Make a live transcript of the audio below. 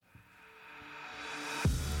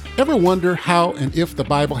Ever wonder how and if the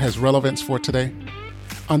Bible has relevance for today?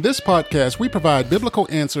 On this podcast, we provide biblical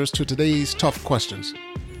answers to today's tough questions.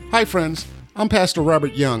 Hi, friends. I'm Pastor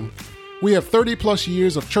Robert Young. We have 30 plus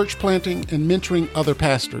years of church planting and mentoring other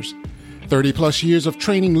pastors, 30 plus years of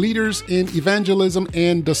training leaders in evangelism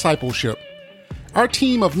and discipleship. Our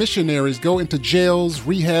team of missionaries go into jails,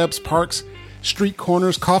 rehabs, parks, street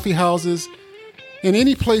corners, coffee houses, and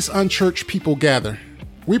any place unchurched people gather.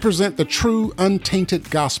 We present the true,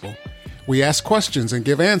 untainted gospel. We ask questions and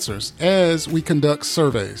give answers as we conduct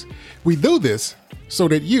surveys. We do this so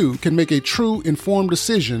that you can make a true, informed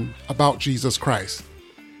decision about Jesus Christ.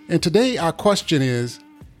 And today our question is,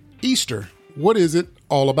 Easter, what is it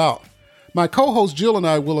all about? My co-host Jill and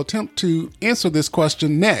I will attempt to answer this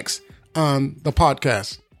question next on the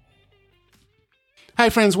podcast.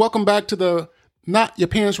 Hi friends, welcome back to the Not Your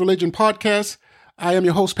Parents' Religion podcast. I am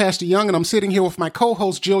your host, Pastor Young, and I'm sitting here with my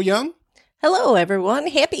co-host, Jill Young. Hello, everyone.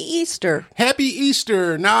 Happy Easter. Happy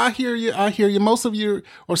Easter. Now, I hear you. Most of you,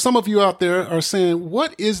 or some of you out there are saying,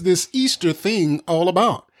 what is this Easter thing all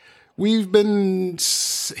about? We've been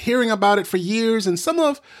hearing about it for years, and some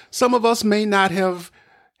of us may not have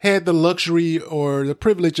had the luxury or the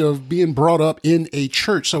privilege of being brought up in a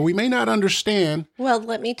church, so we may not understand. Well,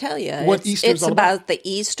 let me tell you, what Easter is all about the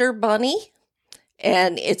Easter bunny.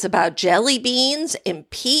 And it's about jelly beans and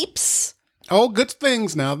Peeps. Oh, good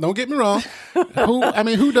things now. Don't get me wrong.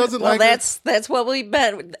 Who doesn't like it? That's what we've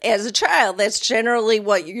been. As a child, that's generally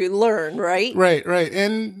what you learn, right? Right.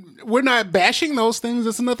 And we're not bashing those things.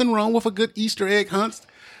 There's nothing wrong with a good Easter egg hunt.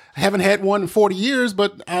 I haven't had one in 40 years,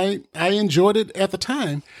 but I enjoyed it at the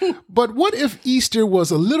time. But what if Easter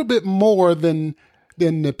was a little bit more than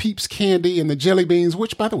the Peeps candy and the jelly beans,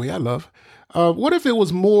 which, by the way, I love? What if it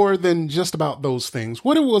was more than just about those things?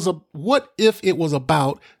 What if it was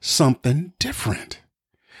about something different?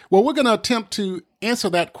 Well, we're going to attempt to answer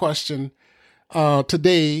that question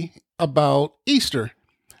today about Easter.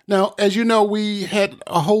 Now, as you know, we had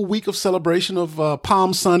a whole week of celebration of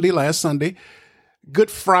Palm Sunday last Sunday,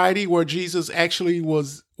 Good Friday, where Jesus actually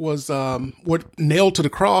was nailed to the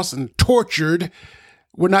cross and tortured.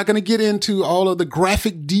 We're not going to get into all of the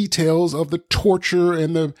graphic details of the torture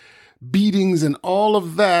and the beatings and all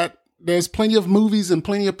of that. There's plenty of movies and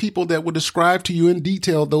plenty of people that will describe to you in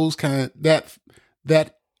detail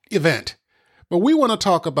that event. But we want to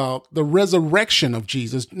talk about the resurrection of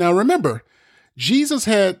Jesus. Now remember, Jesus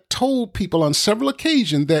had told people on several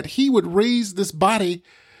occasions that he would raise this body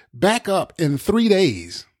back up in 3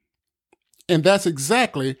 days. And that's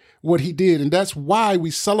exactly what he did. And that's why we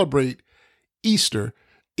celebrate Easter,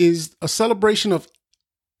 is a celebration of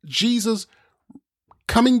Jesus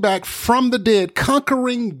coming back from the dead,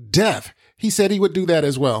 conquering death. He said he would do that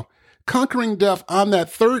as well. Conquering death on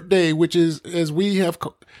that third day, which is, as we have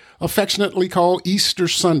affectionately called, Easter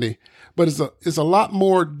Sunday. But it's a lot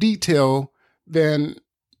more detail than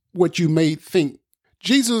what you may think.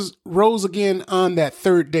 Jesus rose again on that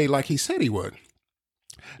third day like he said he would.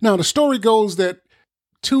 Now, the story goes that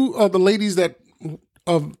two of the ladies that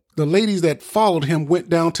followed him went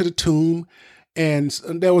down to the tomb, and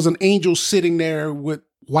there was an angel sitting there with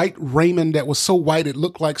white raiment that was so white it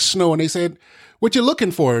looked like snow. And they said, "What you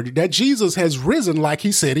looking for?" That Jesus has risen like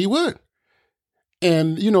he said he would.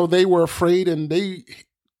 And, they were afraid, and they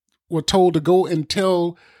were told to go and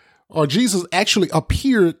tell, or Jesus actually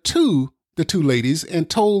appeared to the two ladies and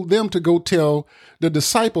told them to go tell the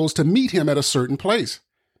disciples to meet him at a certain place.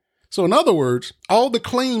 So in other words, all the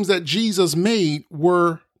claims that Jesus made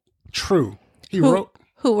were true.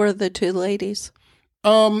 Who were the two ladies?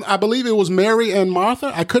 I believe it was Mary and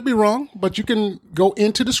Martha. I could be wrong, but you can go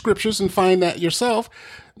into the scriptures and find that yourself.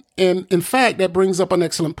 And in fact, that brings up an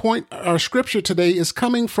excellent point. Our scripture today is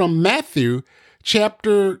coming from Matthew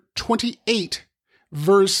chapter 28,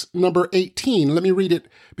 verse number 18. Let me read it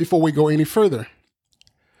before we go any further.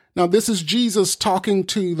 Now, this is Jesus talking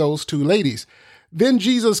to those two ladies. Then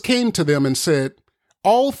Jesus came to them and said,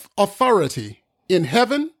 "All authority in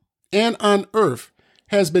heaven and on earth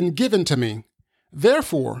has been given to me.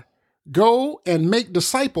 Therefore, go and make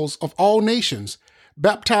disciples of all nations,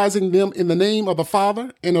 baptizing them in the name of the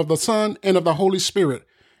Father and of the Son and of the Holy Spirit,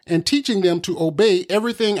 and teaching them to obey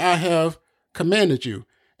everything I have commanded you.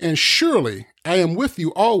 And surely I am with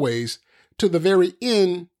you always to the very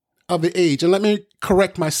end of the age." And let me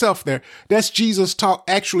correct myself there. That's Jesus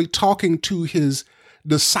actually talking to his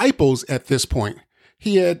disciples at this point.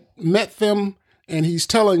 He had met them, and he's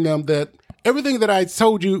telling them that everything that I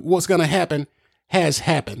told you was going to happen has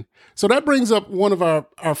happened. So that brings up one of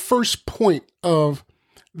our first point of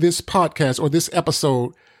this podcast or this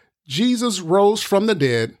episode. Jesus rose from the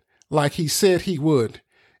dead like he said he would.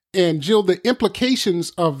 And Jill, the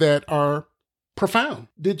implications of that are profound.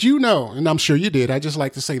 Did you know, and I'm sure you did, I just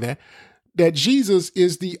like to say that Jesus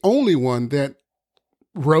is the only one that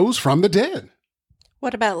rose from the dead?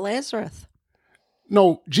 What about Lazarus?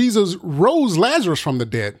 No, Jesus rose Lazarus from the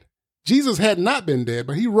dead. Jesus had not been dead,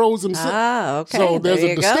 but he rose himself. Ah, okay. So there's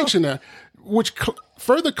there a distinction there, which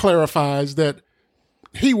further clarifies that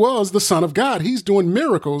he was the Son of God. He's doing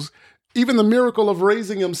miracles, even the miracle of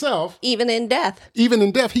raising himself. Even in death. Even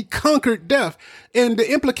in death, he conquered death. And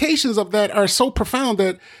the implications of that are so profound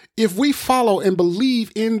that if we follow and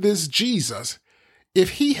believe in this Jesus,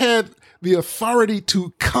 if he had the authority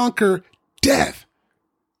to conquer death,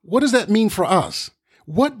 what does that mean for us?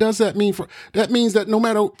 What does that mean that means that no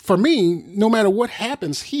matter what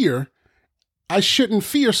happens here, I shouldn't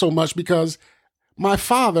fear so much because my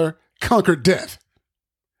Father conquered death.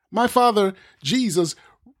 My Father, Jesus,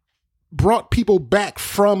 brought people back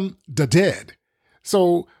from the dead.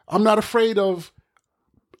 So I'm not afraid of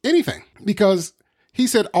anything because he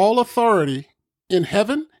said, all authority in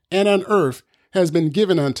heaven and on earth has been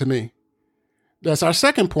given unto me. That's our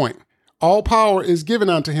second point. All power is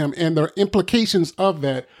given unto him, and the implications of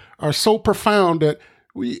that are so profound that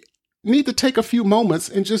we need to take a few moments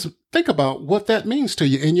and just think about what that means to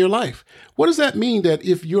you in your life. What does that mean that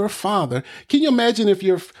if your father, can you imagine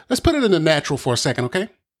let's put it in the natural for a second, okay?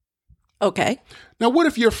 Okay. Now, what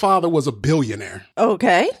if your father was a billionaire?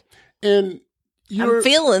 Okay. And I'm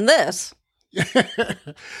feeling this.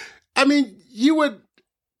 I mean, you would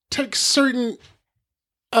take certain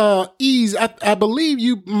ease. I believe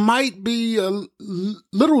you might be a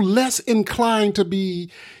little less inclined to be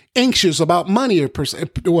anxious about money or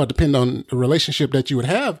depend on the relationship that you would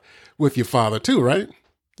have with your father too, right?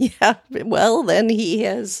 Yeah. Well, then he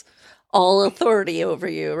has all authority over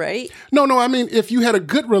you, right? No. I mean, if you had a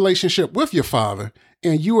good relationship with your father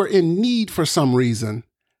and you were in need for some reason,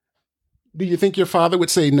 do you think your father would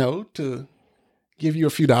say no to give you a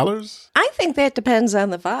few dollars? I think that depends on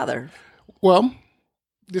the father. Well,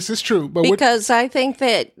 this is true. But because I think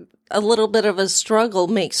that a little bit of a struggle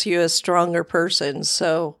makes you a stronger person.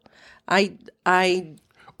 So I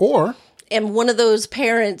am one of those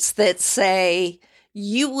parents that say,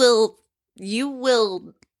 you will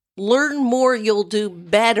learn more, you'll do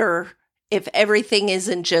better if everything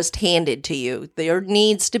isn't just handed to you. There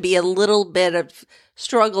needs to be a little bit of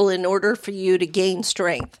struggle in order for you to gain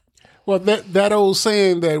strength. Well, that old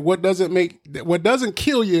saying that what doesn't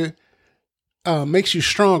kill you makes you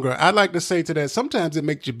stronger. I'd like to say to that, sometimes it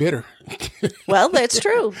makes you bitter. Well, that's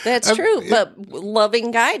true. That's true. But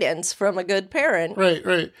loving guidance from a good parent.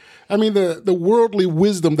 Right. I mean, the worldly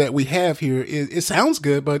wisdom that we have here, it sounds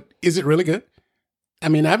good, but is it really good? I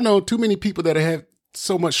mean, I've known too many people that have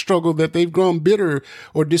so much struggle that they've grown bitter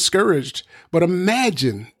or discouraged. But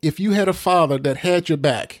imagine if you had a father that had your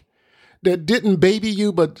back, that didn't baby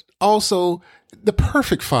you, but also the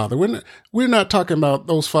perfect father. We're not talking about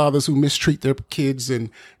those fathers who mistreat their kids and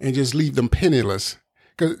just leave them penniless.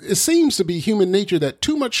 Because it seems to be human nature that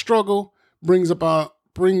too much struggle brings about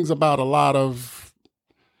a lot of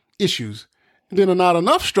issues. And then not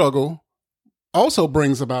enough struggle also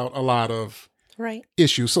brings about a lot of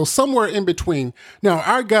issues. So somewhere in between. Now,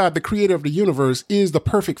 our God, the creator of the universe, is the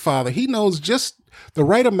perfect father. He knows just the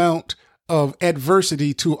right amount of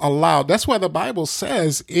adversity to allow. That's why the Bible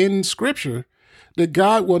says in Scripture that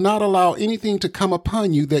God will not allow anything to come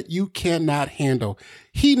upon you that you cannot handle.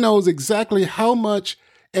 He knows exactly how much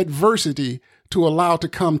adversity to allow to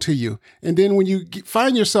come to you. And then when you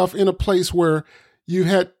find yourself in a place where you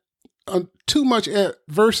had too much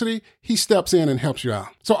adversity, he steps in and helps you out.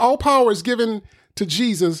 So all power is given to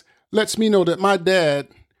Jesus, lets me know that my dad,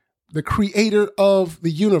 the creator of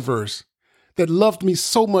the universe, that loved me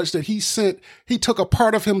so much that he took a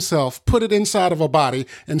part of himself, put it inside of a body,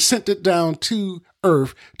 and sent it down to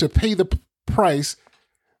earth to pay the price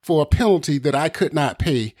for a penalty that I could not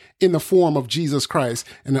pay in the form of Jesus Christ.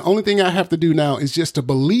 And the only thing I have to do now is just to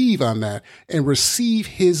believe on that and receive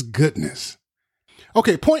his goodness.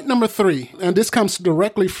 Okay, point number 3, and this comes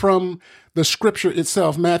directly from the scripture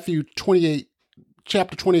itself, Matthew 28,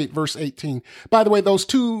 chapter 28, verse 18. By the way, those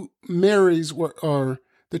two Marys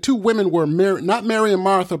the two women were Mary, not Mary and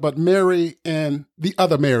Martha, but Mary and the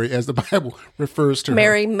other Mary, as the Bible refers to her.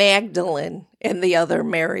 Mary Magdalene and the other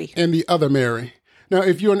Mary. Now,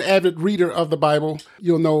 if you're an avid reader of the Bible,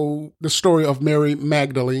 you'll know the story of Mary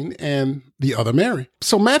Magdalene and the other Mary.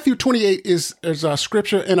 So Matthew 28 is our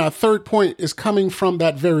scripture, and our third point is coming from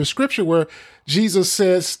that very scripture where Jesus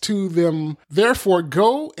says to them, "Therefore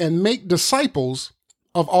go and make disciples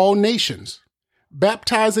of all nations,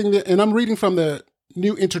 baptizing them," and I'm reading from the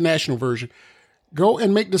New International Version. "Go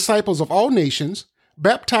and make disciples of all nations,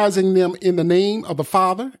 baptizing them in the name of the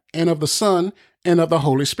Father and of the Son and of the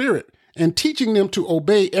Holy Spirit, and teaching them to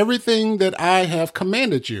obey everything that I have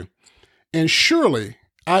commanded you. And surely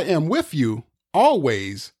I am with you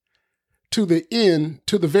always to the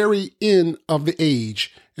very end of the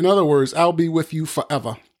age. In other words, I'll be with you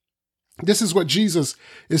forever. This is what Jesus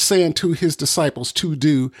is saying to his disciples to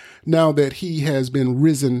do now that he has been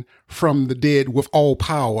risen from the dead with all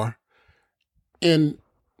power. And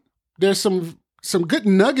there's some good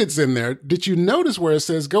nuggets in there. Did you notice where it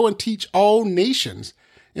says, go and teach all nations?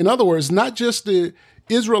 In other words, not just the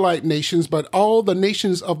Israelite nations, but all the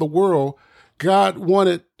nations of the world. God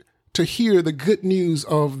wanted to hear the good news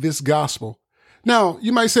of this gospel. Now,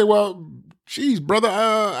 you might say, well, geez, brother,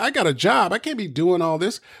 I got a job. I can't be doing all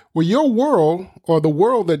this. Well, your world, or the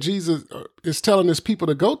world that Jesus is telling his people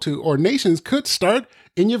to go to, or nations, could start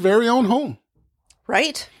in your very own home.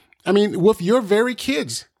 Right. I mean, with your very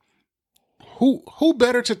kids. Who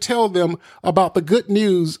better to tell them about the good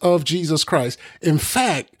news of Jesus Christ? In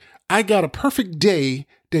fact, I got a perfect day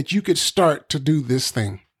that you could start to do this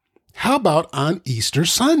thing. How about on Easter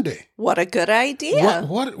Sunday? What a good idea.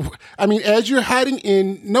 I mean, as you're hiding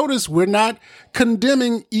in, notice we're not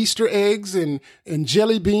condemning Easter eggs and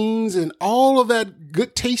jelly beans and all of that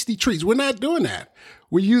good tasty treats. We're not doing that.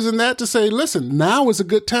 We're using that to say, listen, now is a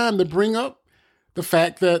good time to bring up the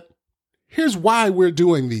fact that here's why we're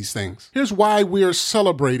doing these things. Here's why we're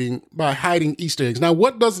celebrating by hiding Easter eggs. Now,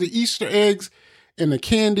 what does the Easter eggs and the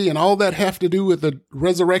candy and all that have to do with the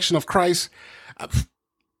resurrection of Christ?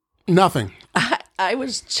 Nothing. I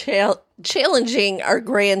was challenging our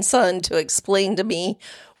grandson to explain to me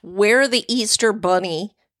where the Easter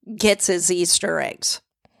bunny gets his Easter eggs.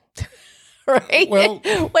 Right? Well,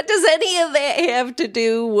 what does any of that have to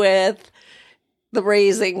do with the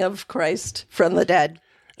raising of Christ from the dead?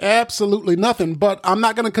 Absolutely nothing, but I'm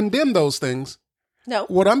not going to condemn those things. No.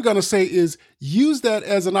 What I'm going to say is use that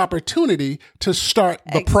as an opportunity to start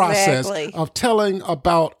the process of telling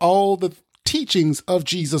about all the teachings of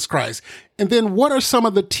Jesus Christ. And then what are some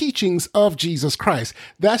of the teachings of Jesus Christ?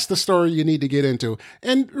 That's the story you need to get into.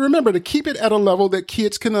 And remember to keep it at a level that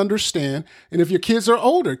kids can understand. And if your kids are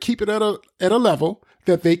older, keep it at a level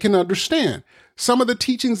that they can understand. Some of the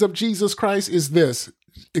teachings of Jesus Christ is this.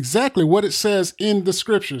 Exactly what it says in the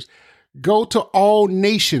scriptures. Go to all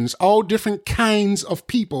nations, all different kinds of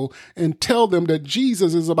people, and tell them that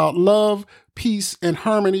Jesus is about love, peace, and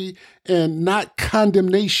harmony, and not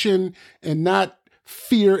condemnation, and not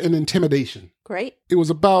fear and intimidation. Great. It was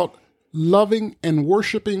about loving and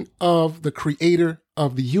worshiping of the creator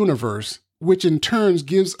of the universe, which in turn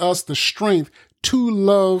gives us the strength to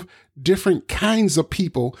love different kinds of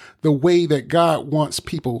people the way that God wants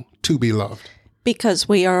people to be loved. Because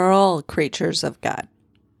we are all creatures of God.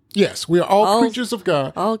 Yes, we are all creatures of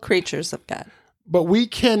God. All creatures of God. But we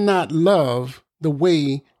cannot love the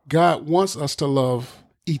way God wants us to love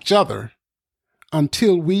each other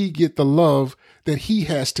until we get the love that he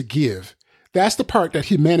has to give. That's the part that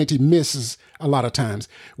humanity misses a lot of times.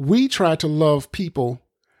 We try to love people,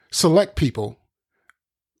 select people,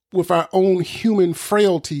 with our own human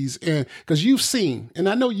frailties. And because you've seen, and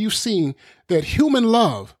I know you've seen, that human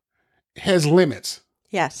love has limits.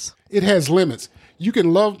 Yes. It has limits. You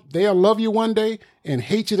can they'll love you one day and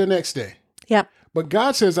hate you the next day. Yep. But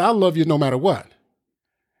God says, I love you no matter what.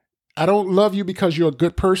 I don't love you because you're a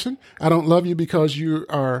good person. I don't love you because you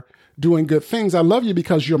are doing good things. I love you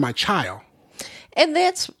because you're my child. And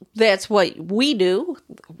that's what we do.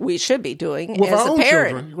 We should be doing with as our a own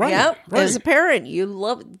parent. Children. Right, yep. Right. As a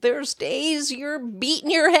parent, there's days you're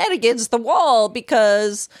beating your head against the wall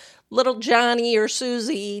because little Johnny or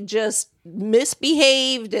Susie just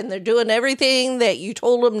misbehaved and they're doing everything that you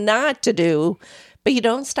told them not to do, but you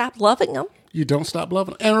don't stop loving them. You don't stop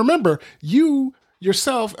loving them. And remember, you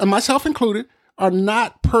yourself, and myself included, are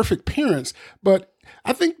not perfect parents. But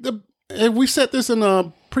I think and we said this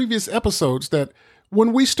in previous episodes, that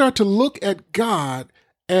when we start to look at God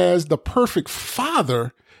as the perfect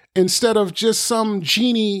father, instead of just some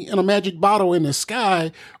genie in a magic bottle in the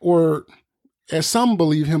sky, or as some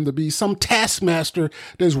believe him to be, some taskmaster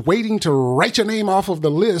that's waiting to write your name off of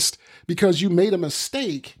the list because you made a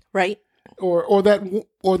mistake. Right. Or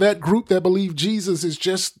that group that believe Jesus is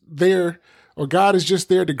just there, or God is just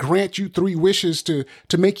there to grant you 3 wishes to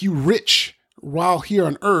make you rich while here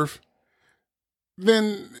on earth.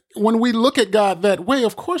 Then when we look at God that way,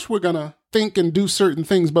 of course we're going to think and do certain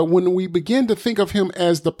things. But when we begin to think of him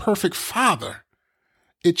as the perfect father,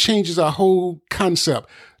 it changes our whole concept,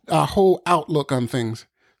 our whole outlook on things.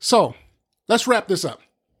 So let's wrap this up.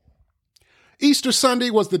 Easter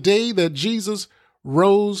Sunday was the day that Jesus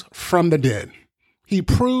rose from the dead. He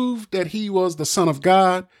proved that he was the Son of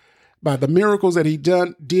God by the miracles that he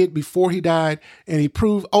did before he died. And he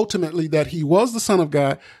proved ultimately that he was the Son of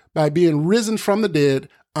God by being risen from the dead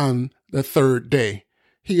on the third day.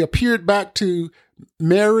 He appeared back to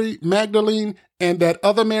Mary Magdalene and that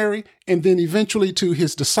other Mary, and then eventually to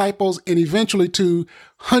his disciples, and eventually to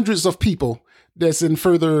hundreds of people that's in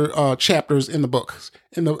further chapters in the books,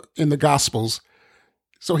 in the Gospels.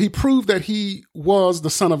 So he proved that he was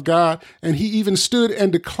the Son of God, and he even stood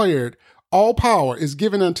and declared, all power is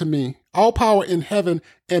given unto me. All power in heaven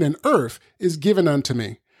and in earth is given unto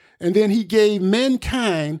me. And then he gave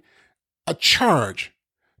mankind a charge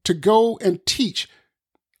to go and teach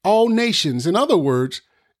all nations. In other words,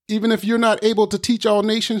 even if you're not able to teach all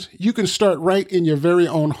nations, you can start right in your very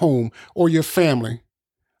own home or your family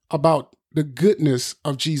about the goodness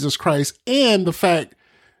of Jesus Christ and the fact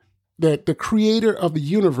that the creator of the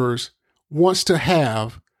universe wants to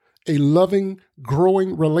have a loving,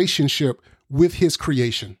 growing relationship with his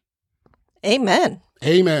creation. Amen.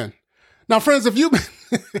 Amen. Now, friends, if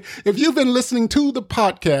you've been listening to the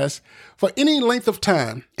podcast for any length of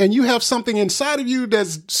time and you have something inside of you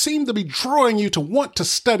that seemed to be drawing you to want to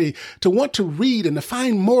study, to want to read and to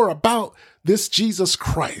find more about this Jesus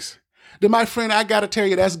Christ, then my friend, I got to tell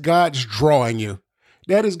you, that's God's drawing you.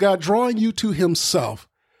 That is God drawing you to himself.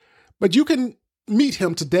 But you can meet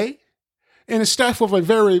him today. And it starts with a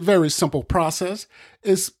very, very simple process.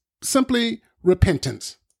 It's simply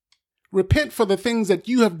repentance. Repent for the things that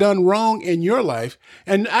you have done wrong in your life.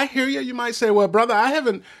 And I hear you. You might say, well, brother, I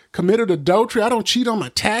haven't committed adultery. I don't cheat on my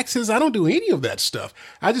taxes. I don't do any of that stuff.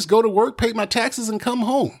 I just go to work, pay my taxes, and come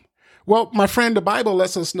home. Well, my friend, the Bible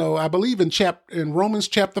lets us know, I believe in Romans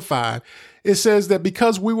chapter 5, it says that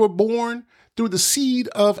because we were born through the seed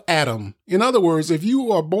of Adam. In other words, if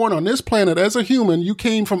you are born on this planet as a human, you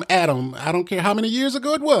came from Adam. I don't care how many years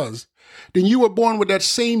ago it was. Then you were born with that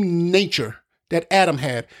same nature that Adam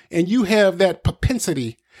had. And you have that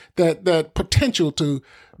propensity, that potential to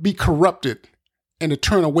be corrupted and to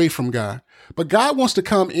turn away from God. But God wants to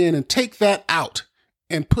come in and take that out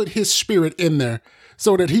and put his spirit in there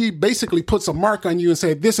so that he basically puts a mark on you and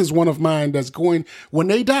say, this is one of mine that's going, when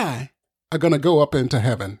they die, are going to go up into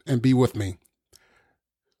heaven and be with me.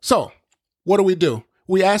 So what do?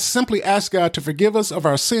 We simply ask God to forgive us of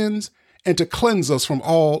our sins and to cleanse us from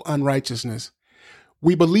all unrighteousness.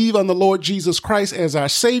 We believe on the Lord Jesus Christ as our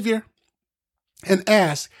Savior and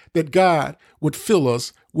ask that God would fill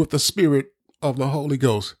us with the Spirit of the Holy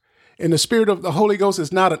Ghost. And the Spirit of the Holy Ghost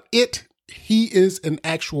is not an it. He is an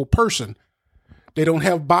actual person. They don't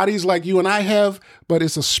have bodies like you and I have, but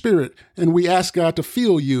it's a spirit. And we ask God to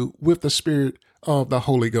fill you with the Spirit of the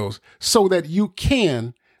Holy Ghost so that you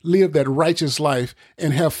can live that righteous life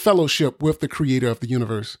and have fellowship with the creator of the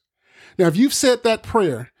universe. Now, if you've said that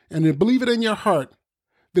prayer and you believe it in your heart,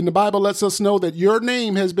 then the Bible lets us know that your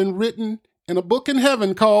name has been written in a book in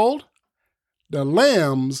heaven called the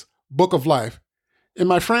Lamb's Book of Life. And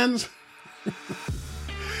my friends,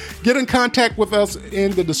 get in contact with us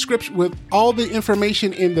in the description with all the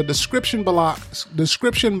information in the description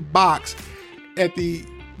box at the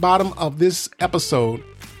bottom of this episode.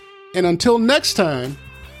 And until next time,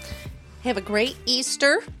 have a great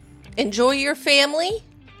Easter. Enjoy your family.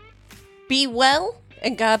 Be well,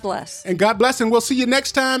 and God bless. And God bless, and we'll see you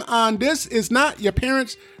next time on This Is Not Your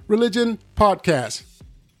Parents' Religion podcast.